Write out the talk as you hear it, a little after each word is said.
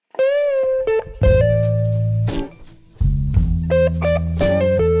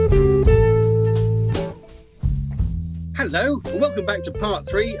Hello, and welcome back to part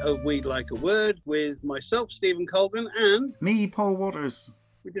 3 of We'd Like a Word with myself, Stephen Colgan, and... me, Paul Waters.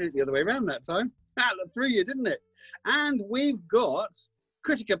 We did it the other way around that time. That threw you, didn't it? And we've got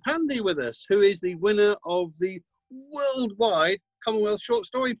Kritika Pandey with us, who is the winner of the worldwide Commonwealth Short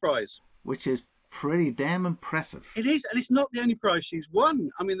Story Prize. Which is pretty damn impressive. It is, and it's not the only prize she's won.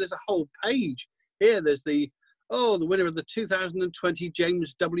 I mean, there's a whole page here. There's the winner of the 2020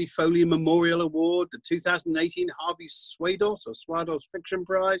 James W. Foley Memorial Award, the 2018 Harvey Swados Fiction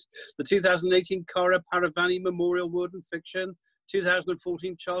Prize, the 2018 Kara Paravani Memorial Award in Fiction,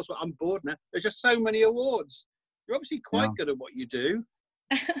 2014 Charles... I'm bored now. There's just so many awards. You're obviously quite good at what you do.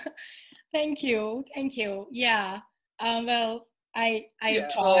 Thank you. Yeah. Well, I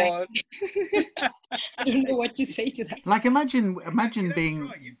try. Oh. I don't know what to say to that. Like, imagine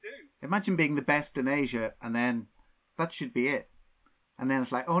being the best in Asia, and then that should be it. And then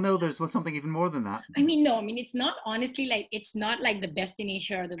it's like, oh no, there's something even more than that. It's not honestly like, it's not like the best in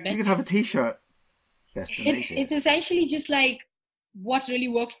Asia or the best. You could have a T-shirt. Best in Asia. It's essentially just like what really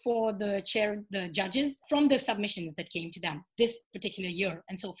worked for the judges from the submissions that came to them this particular year.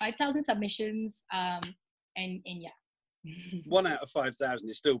 And so 5,000 submissions, and yeah. 1 out of 5,000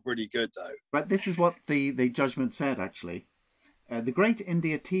 is still pretty good, though. But this is what the judgment said, actually. The Great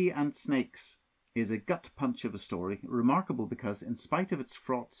India Tea and Snakes is a gut punch of a story, remarkable because, in spite of its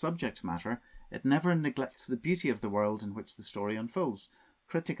fraught subject matter, it never neglects the beauty of the world in which the story unfolds.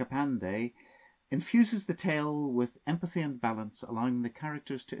 Kritika Pandey infuses the tale with empathy and balance, allowing the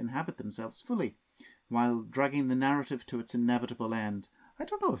characters to inhabit themselves fully, while dragging the narrative to its inevitable end. I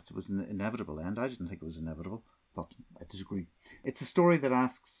don't know if it was an inevitable end. I didn't think it was inevitable, but I disagree. It's a story that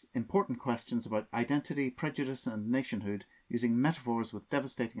asks important questions about identity, prejudice and nationhood, using metaphors with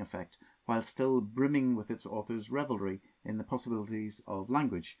devastating effect, while still brimming with its author's revelry in the possibilities of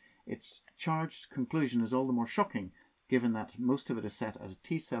language. Its charged conclusion is all the more shocking, given that most of it is set at a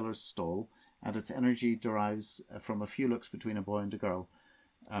tea seller's stall, and its energy derives from a few looks between a boy and a girl.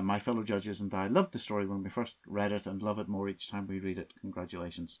 My fellow judges and I loved the story when we first read it, and love it more each time we read it.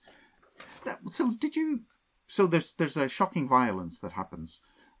 Congratulations. So there's a shocking violence that happens,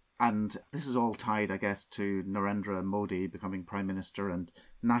 and this is all tied, I guess, to Narendra Modi becoming Prime Minister and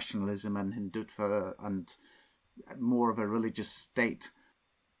nationalism and Hindutva and more of a religious state.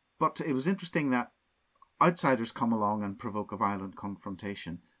 But it was interesting that outsiders come along and provoke a violent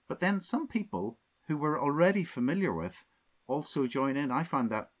confrontation, but then some people who we're already familiar with also join in. I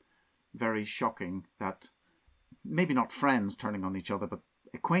found that very shocking, that maybe not friends turning on each other, but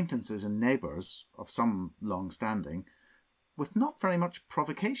acquaintances and neighbours of some long standing, with not very much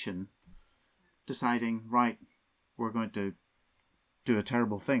provocation, deciding, right, we're going to do a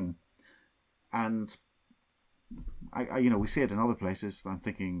terrible thing. And I we see it in other places. I'm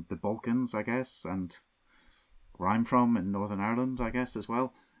thinking the Balkans, I guess, and where I'm from in Northern Ireland, I guess, as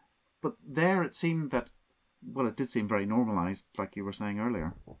well. But there it seemed that, well, it did seem very normalised, like you were saying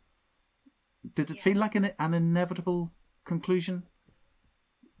earlier. Did it feel like an inevitable conclusion?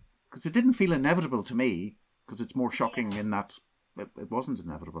 Because it didn't feel inevitable to me, because it's more shocking in that it wasn't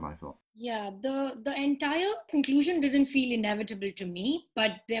inevitable, I thought. Yeah, the entire conclusion didn't feel inevitable to me,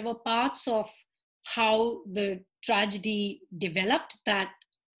 but there were parts of how the tragedy developed that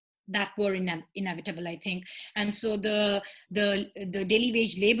were inevitable, I think. And so the daily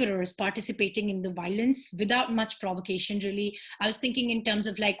wage laborers participating in the violence without much provocation, really, I was thinking in terms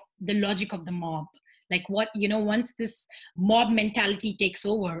of like the logic of the mob. Like what, once this mob mentality takes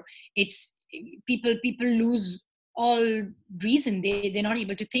over, it's people lose all reason. They're not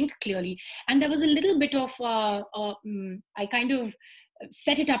able to think clearly. And there was a little bit of, I kind of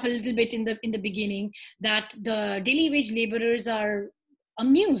set it up a little bit in the beginning, that the daily wage laborers are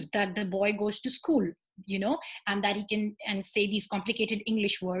amused that the boy goes to school, and that he can and say these complicated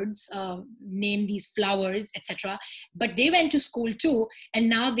English words, name these flowers, etc. But they went to school too, and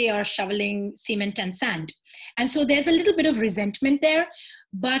now they are shoveling cement and sand. And so there's a little bit of resentment there,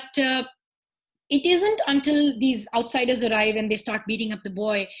 but it isn't until these outsiders arrive and they start beating up the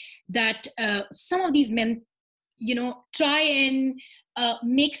boy that some of these men, try and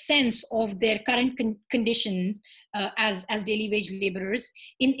make sense of their current condition as daily wage laborers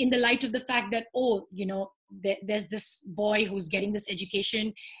in the light of the fact that, there's this boy who's getting this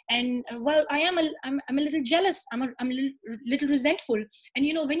education, and well, I'm a little jealous, I'm a little resentful. And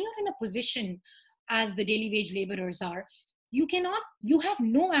when you're in a position as the daily wage laborers are, you have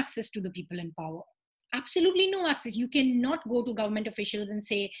no access to the people in power. Absolutely no access. You cannot go to government officials and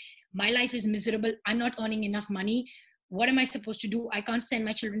say, my life is miserable, I'm not earning enough money. What am I supposed to do? I can't send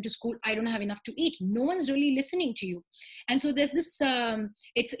my children to school. I don't have enough to eat. No one's really listening to you. And so there's this,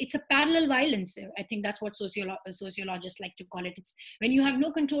 it's a parallel violence. I think that's what sociologists like to call it. It's when you have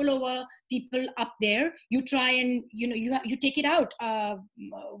no control over people up there, you try and, you take it out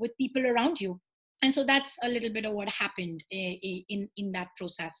with people around you. And so that's a little bit of what happened in that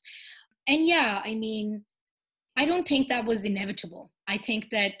process. And yeah, I mean, I don't think that was inevitable. I think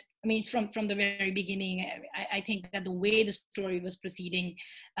that, from the very beginning, I think that the way the story was proceeding,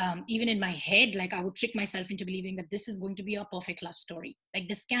 even in my head, like I would trick myself into believing that this is going to be a perfect love story. Like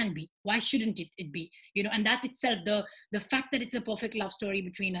this can be. Why shouldn't it be? And that itself, the fact that it's a perfect love story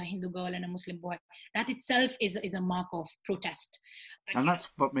between a Hindu girl and a Muslim boy, that itself is a mark of protest. And that's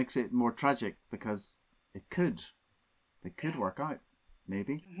what makes it more tragic, because it could work out,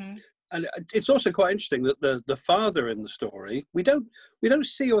 maybe. Mm-hmm. And it's also quite interesting that the father in the story, we don't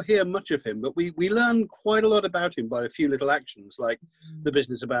see or hear much of him, but we learn quite a lot about him by a few little actions, like the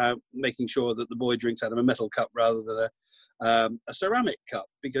business about making sure that the boy drinks out of a metal cup rather than a ceramic cup,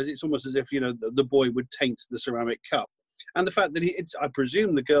 because it's almost as if the boy would taint the ceramic cup, and the fact that I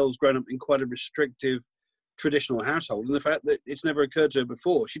presume the girl's grown up in quite a restrictive traditional household, and the fact that it's never occurred to her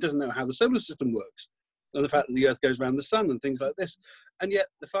before. She doesn't know how the solar system works, and the fact that the earth goes around the sun and things like this. And yet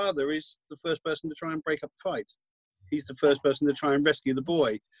the father is the first person to try and break up the fight. He's the first person to try and rescue the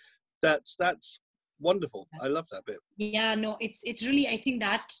boy. That's wonderful. I love that bit. Yeah, no, it's really, I think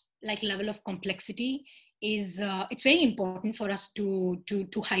that like level of complexity is it's very important for us to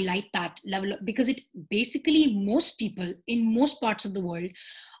highlight that level, because it basically, most people in most parts of the world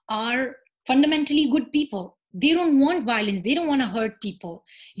are fundamentally good people. They don't want violence. They don't want to hurt people,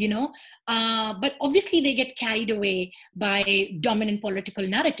 but obviously they get carried away by dominant political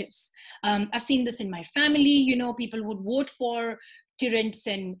narratives. I've seen this in my family. People would vote for tyrants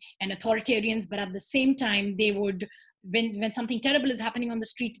and authoritarians, but at the same time, they would, when something terrible is happening on the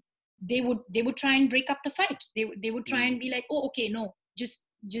street, they would try and break up the fight. They would try and be like, oh, okay, no, just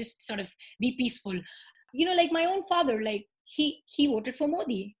sort of be peaceful. Like my own father, like, he voted for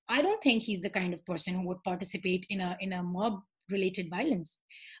Modi. I don't think he's the kind of person who would participate in a mob related violence.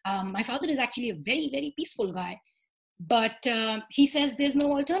 My father is actually a very, very peaceful guy, but he says there's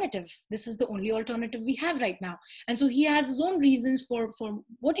no alternative. This is the only alternative we have right now. And so he has his own reasons for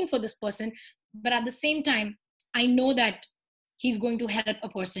voting for this person. But at the same time, I know that he's going to help a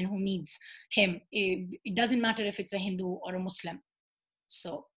person who needs him. It doesn't matter if it's a Hindu or a Muslim.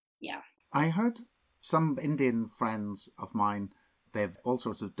 So, yeah. I heard some Indian friends of mine, they have all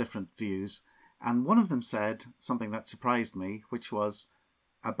sorts of different views, and one of them said something that surprised me, which was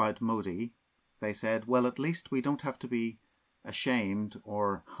about Modi. They said, well, at least we don't have to be ashamed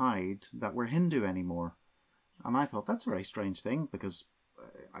or hide that we're Hindu anymore. And I thought that's a very strange thing, because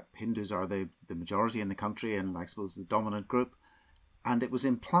Hindus are the majority in the country and I suppose the dominant group, and it was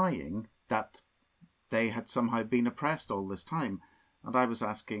implying that they had somehow been oppressed all this time. And I was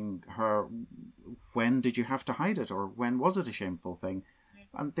asking her, when did you have to hide it, or when was it a shameful thing?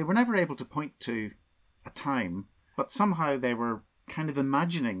 And they were never able to point to a time, but somehow they were kind of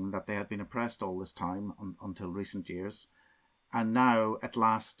imagining that they had been oppressed all this time until recent years. And now, at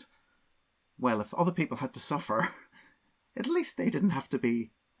last, well, if other people had to suffer, at least they didn't have to be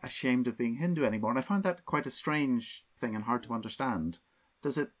ashamed of being Hindu anymore. And I found that quite a strange thing and hard to understand.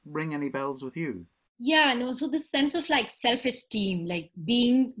 Does it ring any bells with you? Yeah, no, so this sense of like self-esteem, like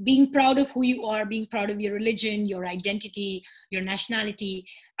being proud of who you are, being proud of your religion, your identity, your nationality.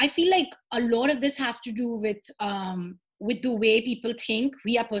 I feel like a lot of this has to do with the way people think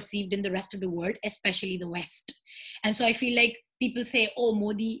we are perceived in the rest of the world, especially the West. And so I feel like people say, oh,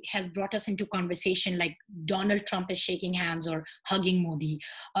 Modi has brought us into conversation, like Donald Trump is shaking hands or hugging Modi,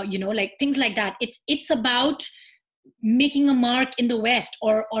 like things like that. It's about making a mark in the West,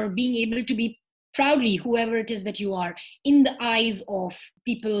 or being able to be proudly whoever it is that you are in the eyes of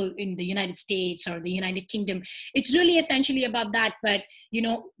people in the United States or the United Kingdom. It's really essentially about that. But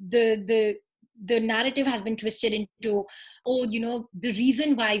the narrative has been twisted into, the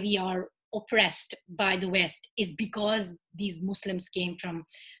reason why we are oppressed by the West is because these Muslims came from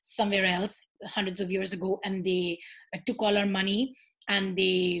somewhere else hundreds of years ago, and they took all our money, and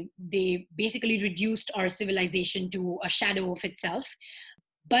they basically reduced our civilization to a shadow of itself.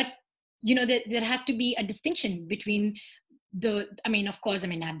 But there has to be a distinction between of course,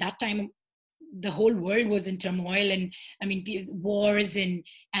 at that time, the whole world was in turmoil, and wars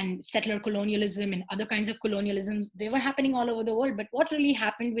and settler colonialism and other kinds of colonialism, they were happening all over the world. But what really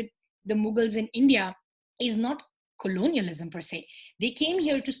happened with the Mughals in India is not colonialism per se. They came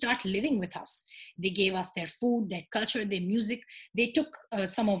here to start living with us. They gave us their food, their culture, their music. They took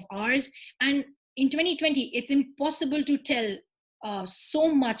some of ours, and in 2020, it's impossible to tell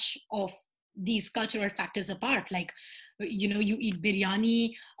so much of these cultural factors apart. Like, you eat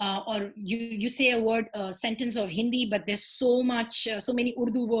biryani, or you say a sentence of Hindi, but there's so many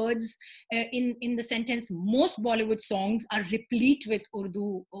Urdu words in the sentence. Most Bollywood songs are replete with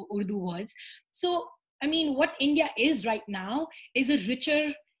Urdu words. So, I mean, what India is right now is a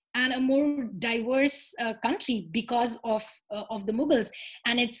richer and a more diverse country because of the Mughals.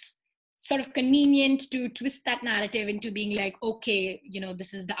 And it's sort of convenient to twist that narrative into being like, okay,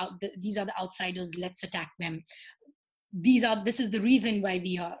 these are the outsiders, let's attack them. This is the reason why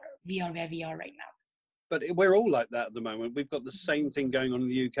we are where we are right now. But we're all like that at the moment. We've got the same thing going on in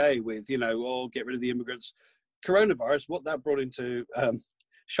the UK with, get rid of the immigrants. Coronavirus, what that brought into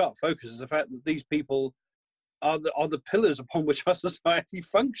sharp focus is the fact that these people are the pillars upon which our society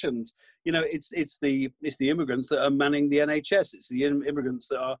functions. It's the immigrants that are manning the NHS. It's the immigrants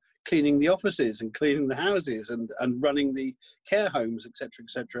that are cleaning the offices and cleaning the houses and running the care homes, etc.,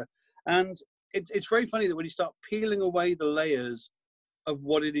 etc. And it's very funny that when you start peeling away the layers of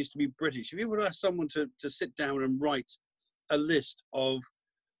what it is to be British, if you were to ask someone to sit down and write a list of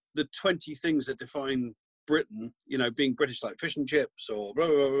the 20 things that define Britain, being British, like fish and chips or blah,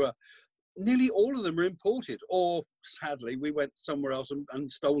 blah, blah, blah, nearly all of them are imported, or sadly, we went somewhere else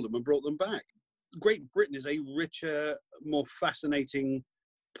and stole them and brought them back. Great Britain is a richer, more fascinating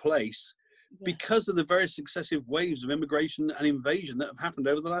place because of the very successive waves of immigration and invasion that have happened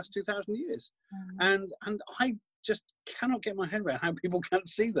over the last 2,000 years. And I just cannot get my head around how people can't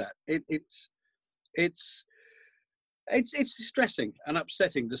see that. It's distressing and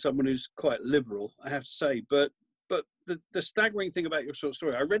upsetting to someone who's quite liberal, I have to say. But the staggering thing about your short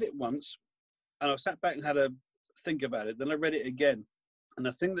story, I read it once and I sat back and had a think about it. Then I read it again. And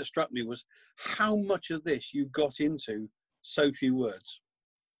the thing that struck me was how much of this you got into so few words.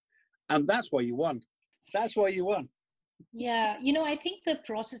 And that's why you won. That's why you won. Yeah, I think the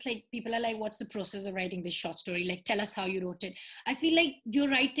process, like people are like, what's the process of writing this short story? Like, tell us how you wrote it. I feel like you're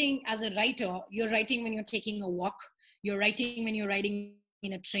writing as a writer, you're writing when you're taking a walk, you're writing when you're riding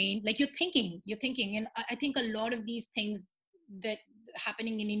in a train, like you're thinking. And I think a lot of these things that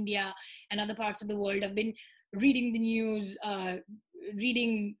happening in India and other parts of the world, I've been reading the news,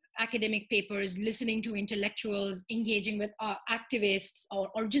 reading academic papers, listening to intellectuals, engaging with activists,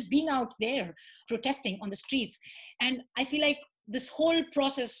 or just being out there protesting on the streets. And I feel like this whole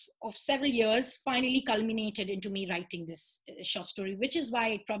process of several years finally culminated into me writing this short story, which is why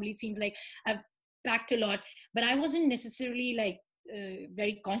it probably seems like I've packed a lot, but I wasn't necessarily like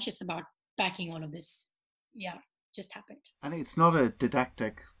very conscious about packing all of this. Yeah, just happened. And it's not a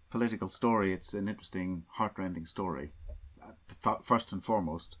didactic political story. It's an interesting, heartrending story, first and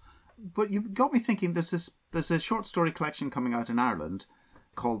foremost. But you got me thinking, there's a short story collection coming out in Ireland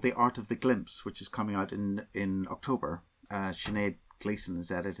called The Art of the Glimpse, which is coming out in October. Sinead Gleeson is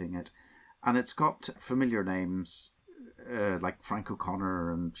editing it. And it's got familiar names like Frank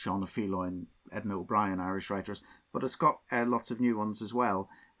O'Connor and Sean O'Pheloy and Edna O'Brien, Irish writers. But it's got lots of new ones as well.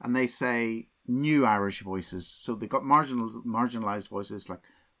 And they say new Irish voices. So they've got marginalised voices like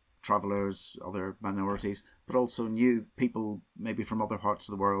travellers, other minorities, but also new people maybe from other parts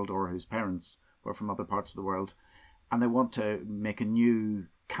of the world or whose parents were from other parts of the world. And they want to make a new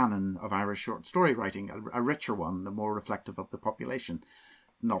canon of Irish short story writing, a richer one, a more reflective of the population.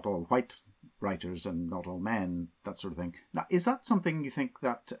 Not all white writers and not all men, that sort of thing. Now, is that something you think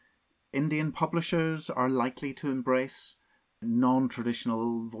that Indian publishers are likely to embrace?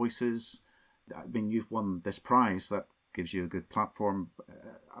 Non-traditional voices? I mean, you've won this prize that gives you a good platform.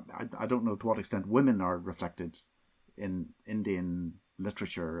 I don't know to what extent women are reflected in Indian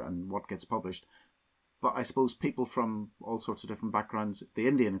literature and what gets published, but I suppose people from all sorts of different backgrounds, the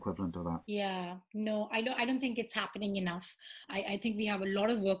Indian equivalent of that. Yeah, no, I don't think it's happening enough. I think we have a lot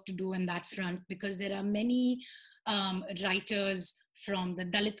of work to do on that front, because there are many writers from the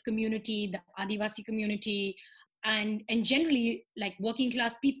Dalit community, the Adivasi community, and generally like working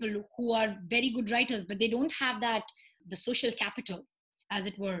class people who are very good writers, but they don't have the social capital, as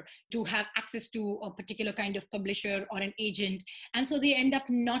it were, to have access to a particular kind of publisher or an agent. And so they end up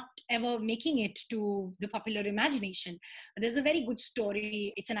not ever making it to the popular imagination. There's a very good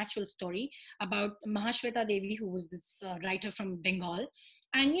story, it's an actual story, about Mahashweta Devi, who was this writer from Bengal.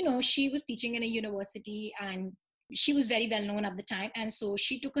 And, she was teaching in a university and she was very well known at the time. And so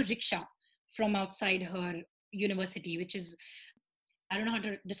she took a rickshaw from outside her university, which is, I don't know how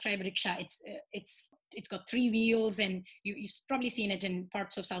to describe a rickshaw. It's got 3 wheels, and you've probably seen it in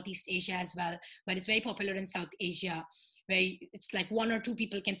parts of Southeast Asia as well. But it's very popular in South Asia, where it's like 1 or 2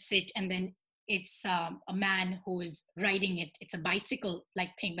 people can sit, and then it's a man who is riding it. It's a bicycle like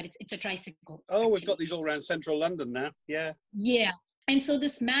thing, but it's a tricycle. Oh, actually. we've got these all around central London now. Yeah. Yeah. And so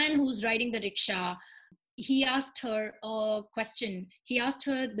this man who's riding the rickshaw, he asked her a question. He asked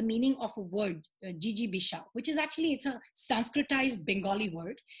her the meaning of a word, Gigi Bisha, which is actually, it's a Sanskritized Bengali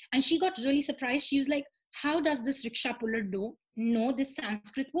word. And she got really surprised. She was like, how does this rickshaw puller know this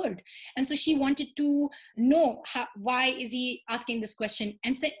Sanskrit word? And so she wanted to know why is he asking this question.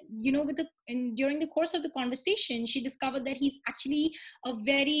 And said, during the course of the conversation, she discovered that he's actually a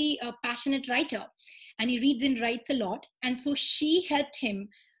very passionate writer, and he reads and writes a lot. And so she helped him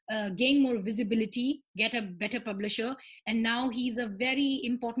gain more visibility, get a better publisher, and now he's a very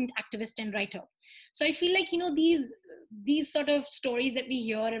important activist and writer. So I feel like, these sort of stories that we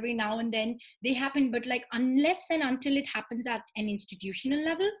hear every now and then, they happen, but like unless and until it happens at an institutional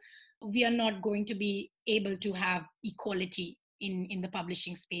level, we are not going to be able to have equality in the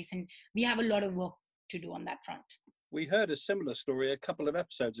publishing space. And we have a lot of work to do on that front. We heard a similar story a couple of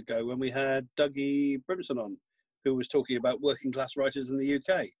episodes ago when we had Dougie Brimson on, who was talking about working class writers in the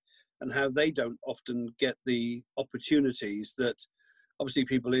UK and how they don't often get the opportunities that obviously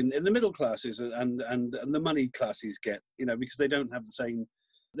people in the middle classes and the money classes get, because they don't have the same,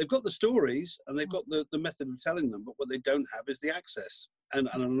 they've got the stories and they've got the method of telling them, but what they don't have is the access. And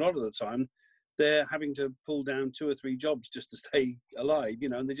a lot of the time, they're having to pull down 2 or 3 jobs just to stay alive,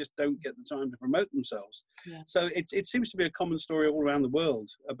 and they just don't get the time to promote themselves. Yeah. So it seems to be a common story all around the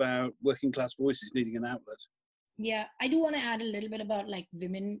world about working class voices needing an outlet. Yeah, I do want to add a little bit about like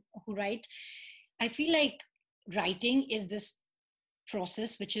women who write. I feel like writing is this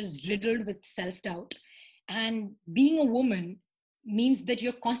process which is riddled with self-doubt. And being a woman means that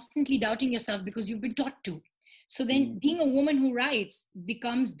you're constantly doubting yourself because you've been taught to. So then being a woman who writes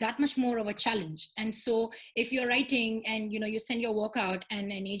becomes that much more of a challenge. And so if you're writing and, you send your work out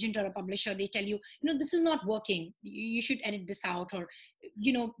and an agent or a publisher, they tell you, this is not working. You should edit this out, or,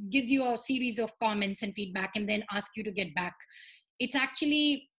 gives you a series of comments and feedback and then ask you to get back. It's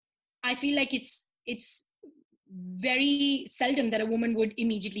actually, I feel like it's very seldom that a woman would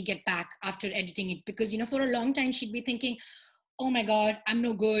immediately get back after editing it, because, for a long time she'd be thinking, oh my God, I'm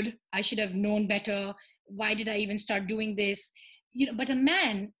no good. I should have known better. Why did I even start doing this? But a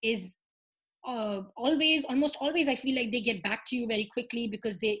man is almost always, I feel like they get back to you very quickly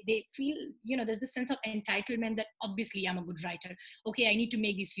because they feel, there's this sense of entitlement that obviously I'm a good writer. Okay, I need to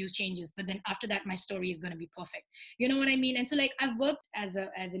make these few changes, but then after that, my story is going to be perfect. You know what I mean? And so like I've worked as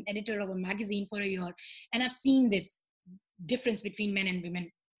an editor of a magazine for a year, and I've seen this difference between men and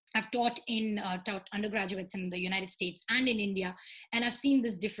women. I've taught undergraduates in the United States and in India, and I've seen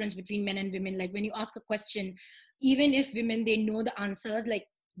this difference between men and women. Like when you ask a question, even if women, they know the answers, like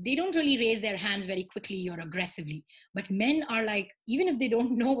they don't really raise their hands very quickly or aggressively. But men are like, even if they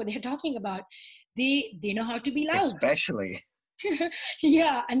don't know what they're talking about, they know how to be loud. Especially.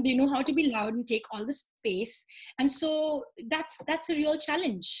 Yeah, and they know how to be loud and take all the space. And so that's a real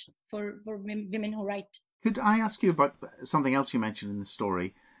challenge for women who write. Could I ask you about something else you mentioned in the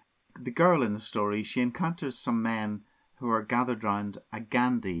story? The girl in the story, she encounters some men who are gathered around a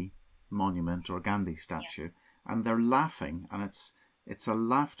Gandhi monument or Gandhi statue, and they're laughing, and it's a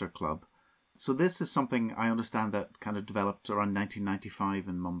laughter club. So this is something I understand that kind of developed around 1995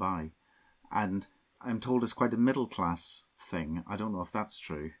 in Mumbai, and I'm told it's quite a middle class thing. I don't know if that's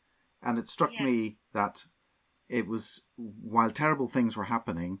true. And it struck me that it was, while terrible things were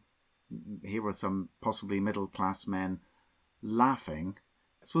happening, here were some possibly middle class men laughing.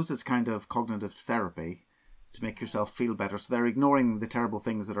 I suppose it's kind of cognitive therapy to make yourself feel better. So they're ignoring the terrible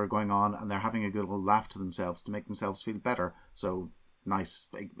things that are going on and they're having a good old laugh to themselves to make themselves feel better. So nice,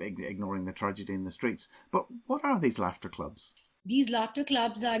 ignoring the tragedy in the streets. But what are these laughter clubs? These laughter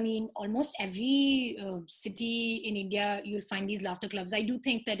clubs, I mean, almost every city in India, you'll find these laughter clubs. I do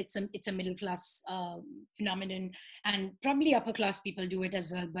think that it's a middle class phenomenon, and probably upper class people do it as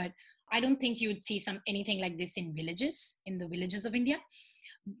well. But I don't think you'd see anything like this in the villages of India.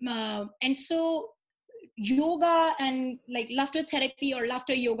 And so yoga and like laughter therapy or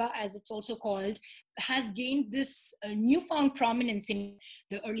laughter yoga, as it's also called, has gained this newfound prominence in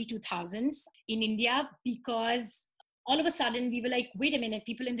the early 2000s in India, because all of a sudden we were like, wait a minute,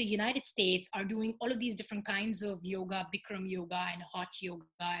 people in the United States are doing all of these different kinds of yoga, Bikram yoga and hot yoga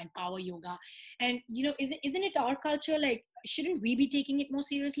and power yoga. And, isn't it our culture? Like, shouldn't we be taking it more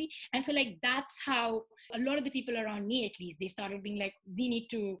seriously? And so like, that's how a lot of the people around me, at least, they started being like, we need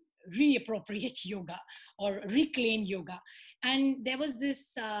to reappropriate yoga or reclaim yoga. And there was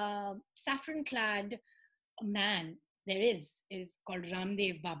this saffron-clad man, is called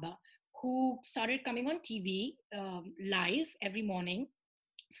Ramdev Baba, who started coming on TV live every morning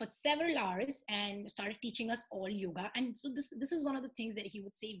for several hours and started teaching us all yoga. And so this is one of the things that he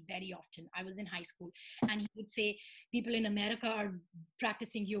would say very often. I was in high school and he would say, people in America are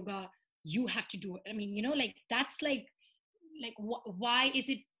practicing yoga, you have to do it. I mean, like that's like why is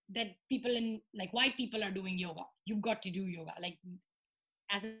it that people in like white people are doing yoga? You've got to do yoga, like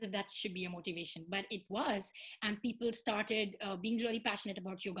as if that should be a motivation, but it was. And people started being really passionate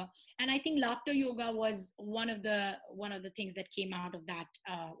about yoga. And I think laughter yoga was one of the things that came out of that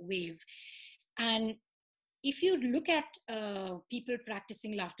wave. And if you look at people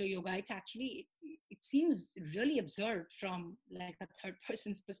practicing laughter yoga, it seems really absurd from like a third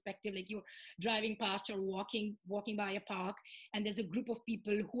person's perspective. Like you're driving past or walking by a park, and there's a group of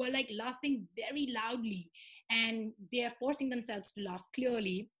people who are like laughing very loudly, and they are forcing themselves to laugh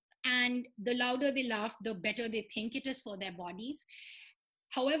clearly. And the louder they laugh, the better they think it is for their bodies.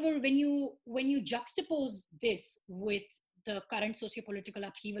 However, when you juxtapose this with the current socio-political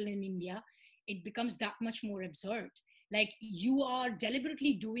upheaval in India, it becomes that much more absurd. Like you are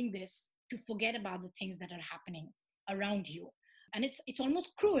deliberately doing this to forget about the things that are happening around you. And it's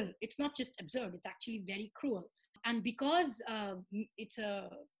almost cruel. It's not just absurd, it's actually very cruel. And because it's a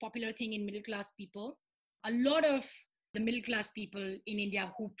popular thing in middle-class people, a lot of the middle-class people in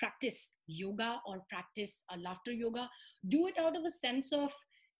India who practice yoga or practice laughter yoga do it out of a sense of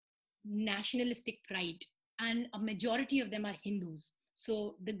nationalistic pride. And a majority of them are Hindus.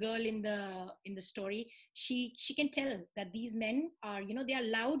 So the girl in the story, she can tell that these men are, they are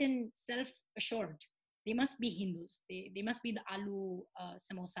loud and self-assured. They must be Hindus. They must be the aloo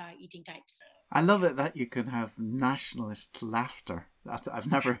samosa eating types. I love it that you can have nationalist laughter. I've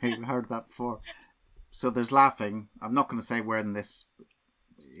never heard that before. So there's laughing. I'm not going to say where this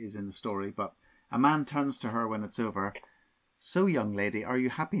is in the story, but a man turns to her when it's over. So, young lady, are you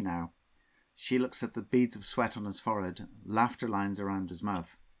happy now? She looks at the beads of sweat on his forehead, laughter lines around his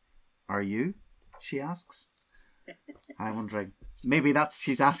mouth. Are you? She asks. I'm wondering, maybe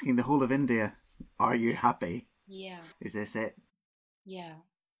she's asking the whole of India, are you happy? Yeah. Is this it? Yeah.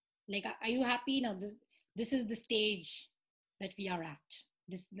 Like, are you happy? No, this is the stage that we are at.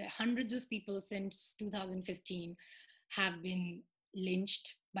 The hundreds of people since 2015 have been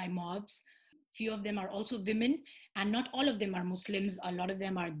lynched by mobs. Few of them are also women, and not all of them are Muslims. A lot of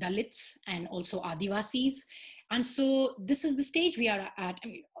them are Dalits and also Adivasis. And so this is the stage we are at. I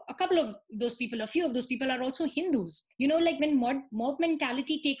mean, a few of those people are also Hindus. Like when mob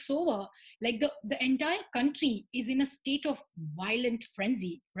mentality takes over, like the entire country is in a state of violent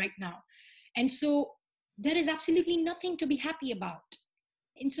frenzy right now. And so there is absolutely nothing to be happy about.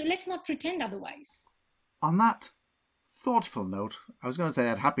 And so let's not pretend otherwise. On that thoughtful note, I was going to say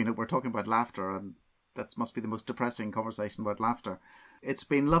that happy note, we're talking about laughter, and that must be the most depressing conversation about laughter. It's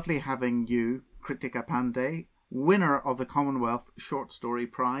been lovely having you, Kritika Pandey, winner of the Commonwealth Short Story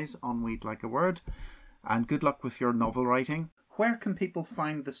Prize on We'd Like a Word, and good luck with your novel writing. Where can people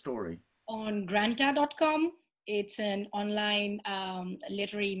find the story? On granta.com. It's an online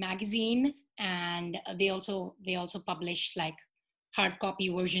literary magazine, and they also publish like hard copy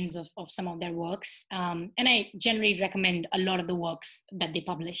versions of some of their works. And I generally recommend a lot of the works that they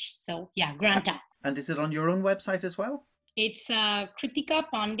publish. So yeah, Granta. And is it on your own website as well? It's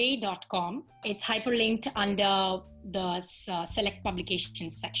kritikapandey.com. It's hyperlinked under the select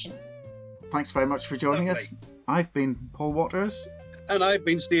publications section. Thanks very much for joining us. I've been Paul Waters. And I've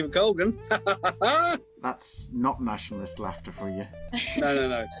been Stephen Colgan. That's not nationalist laughter for you.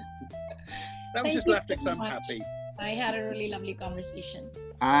 No. That was just laughter because I'm happy. I had a really lovely conversation.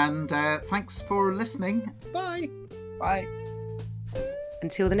 And thanks for listening. Bye. Bye.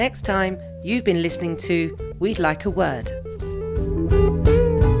 Until the next time, you've been listening to We'd Like a Word.